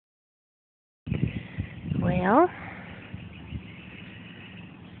Well,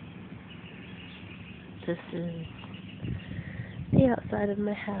 this is the outside of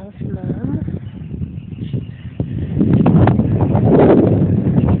my house, Mom.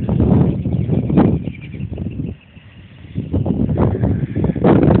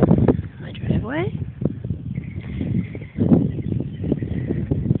 My driveway.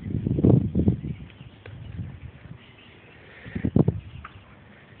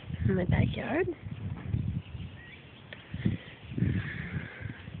 My backyard.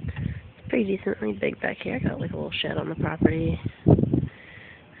 Pretty decently big back here. Got like a little shed on the property.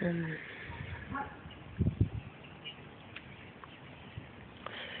 And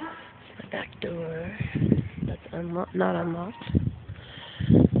my back door that's not unlocked.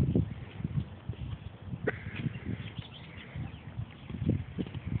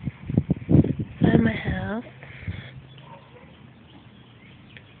 Side of my house.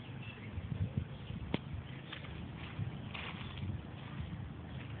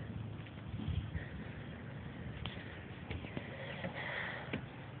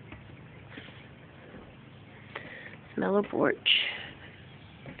 Mellow porch.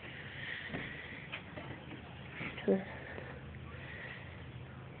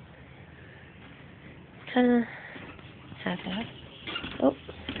 Kind of half-assed. Oh,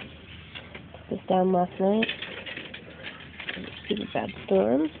 this down last night. Super bad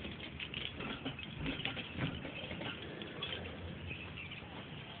storm.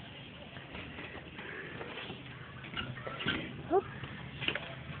 Oh,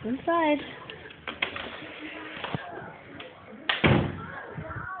 inside.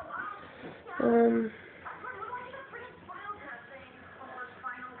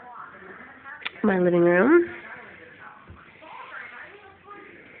 My living room.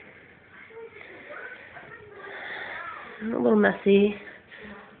 A little messy.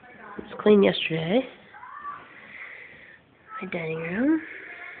 It was clean yesterday. My dining room.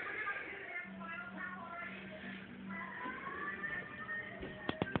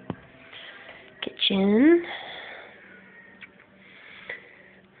 Kitchen.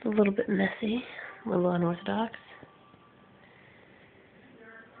 A little bit messy. A little unorthodox.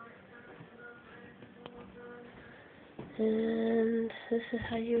 And this is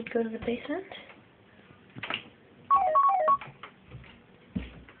how you would go to the basement.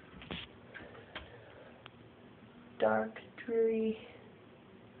 Dark, dreary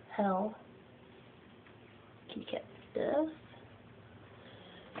hell. Kitty cat stuff.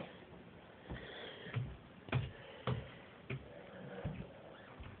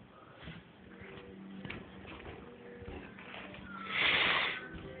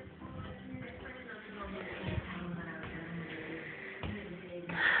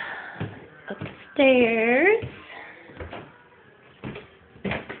 Upstairs.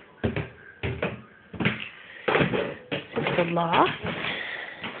 This is the loft.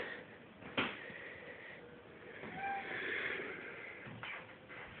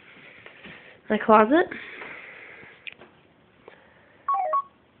 My closet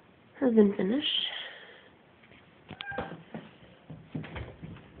has been finished.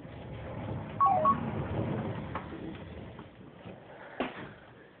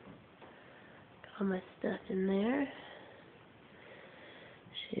 Got all my stuff in there.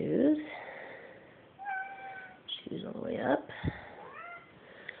 Shoes. Shoes all the way up.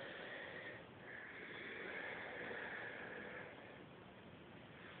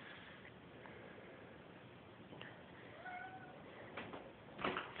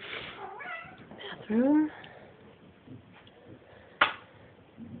 Bathroom.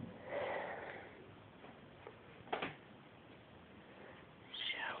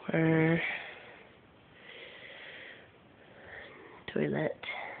 Shower. Toilet.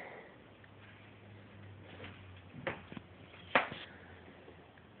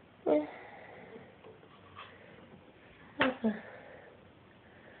 Yeah. That's the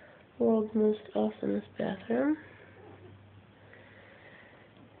world's most awesomest bathroom.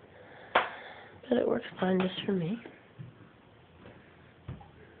 But it works fine just for me.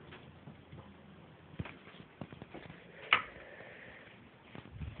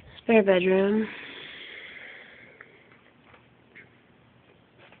 Spare bedroom.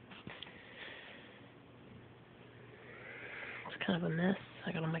 It's kind of a mess.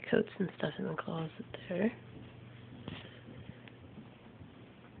 I got all my coats and stuff in the closet there.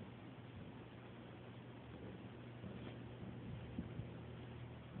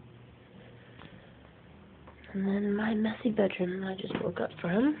 And then my messy bedroom I just woke up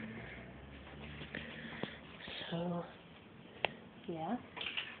from. So, yeah.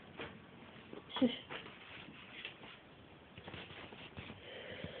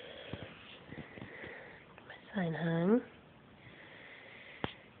 sign hung.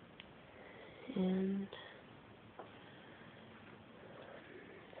 And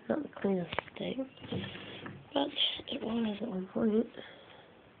it's not the cleanest thing, but it was at one point.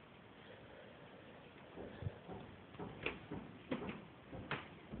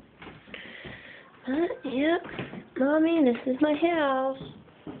 But, yep, Mommy, this is my house.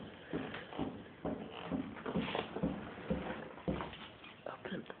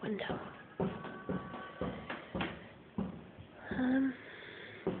 Open up the window.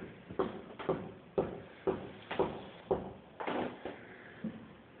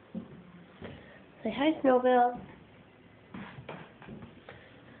 Say hi, Snowbell.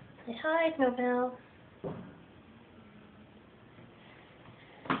 Say hi, Snowbell.